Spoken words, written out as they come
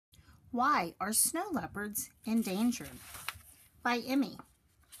Why are snow leopards endangered? By Emmy.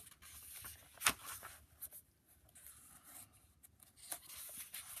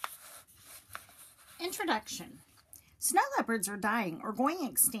 Introduction. Snow leopards are dying or going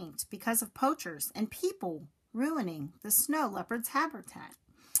extinct because of poachers and people ruining the snow leopard's habitat.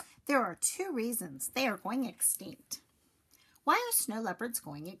 There are two reasons they are going extinct. Why are snow leopards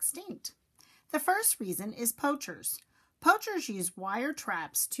going extinct? The first reason is poachers. Poachers use wire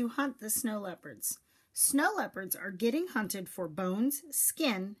traps to hunt the snow leopards. Snow leopards are getting hunted for bones,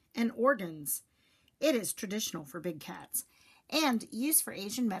 skin, and organs. It is traditional for big cats and used for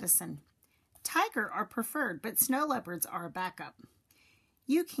Asian medicine. Tiger are preferred, but snow leopards are a backup.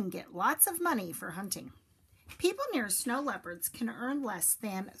 You can get lots of money for hunting. People near snow leopards can earn less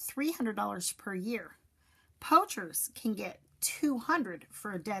than $300 per year. Poachers can get $200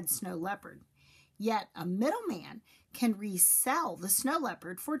 for a dead snow leopard. Yet a middleman can resell the snow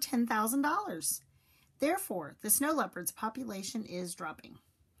leopard for $10,000. Therefore, the snow leopard's population is dropping.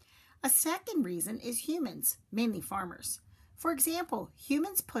 A second reason is humans, mainly farmers. For example,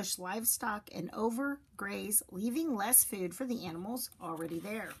 humans push livestock and overgraze, leaving less food for the animals already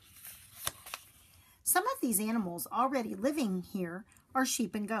there. Some of these animals already living here are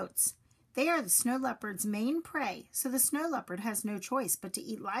sheep and goats. They are the snow leopard's main prey, so the snow leopard has no choice but to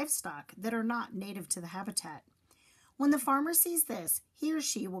eat livestock that are not native to the habitat. When the farmer sees this, he or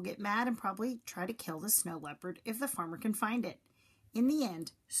she will get mad and probably try to kill the snow leopard if the farmer can find it. In the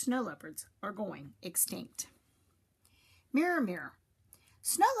end, snow leopards are going extinct. Mirror, mirror.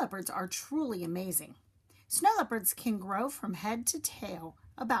 Snow leopards are truly amazing. Snow leopards can grow from head to tail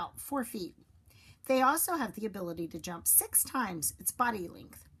about 4 feet. They also have the ability to jump 6 times its body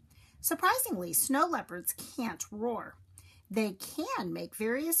length. Surprisingly, snow leopards can't roar. They can make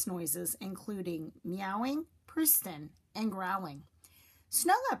various noises, including meowing, prissing, and growling.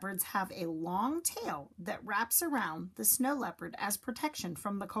 Snow leopards have a long tail that wraps around the snow leopard as protection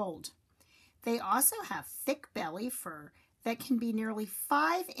from the cold. They also have thick belly fur that can be nearly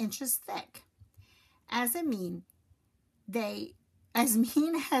 5 inches thick. As mean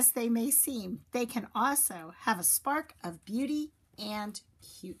as they may seem, they can also have a spark of beauty and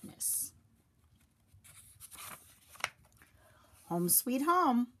cuteness. Home sweet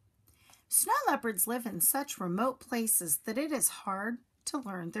home. Snow leopards live in such remote places that it is hard to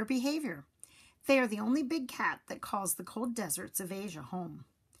learn their behavior. They are the only big cat that calls the cold deserts of Asia home.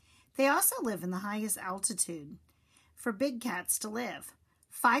 They also live in the highest altitude for big cats to live,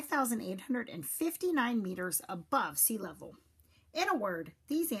 5,859 meters above sea level. In a word,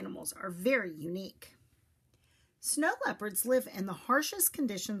 these animals are very unique. Snow leopards live in the harshest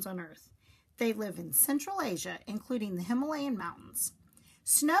conditions on Earth. They live in Central Asia, including the Himalayan mountains.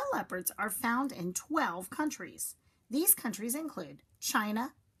 Snow leopards are found in 12 countries. These countries include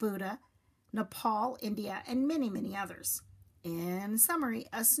China, Bhutan, Nepal, India, and many, many others. In summary,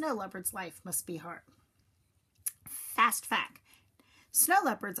 a snow leopard's life must be hard. Fast fact. Snow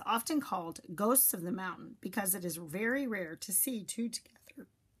leopards are often called ghosts of the mountain because it is very rare to see two together.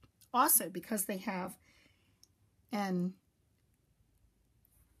 Also because they have an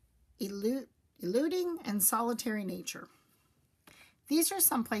eluding and solitary nature. These are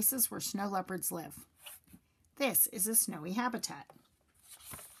some places where snow leopards live. This is a snowy habitat.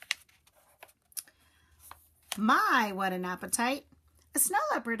 My, what an appetite! A snow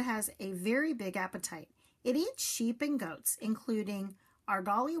leopard has a very big appetite. It eats sheep and goats, including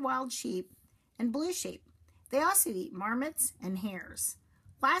Argali wild sheep and blue sheep. They also eat marmots and hares.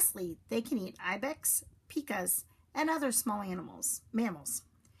 Lastly, they can eat ibex, pikas, and other small mammals.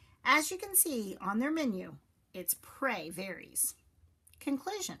 As you can see on their menu, its prey varies.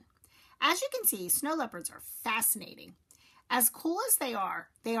 Conclusion. As you can see, snow leopards are fascinating. As cool as they are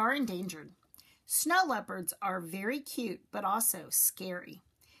endangered. Snow leopards are very cute, but also scary.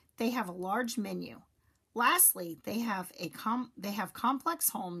 They have a large menu. Lastly, they have complex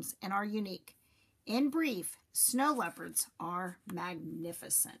homes and are unique. In brief, snow leopards are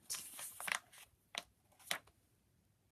magnificent.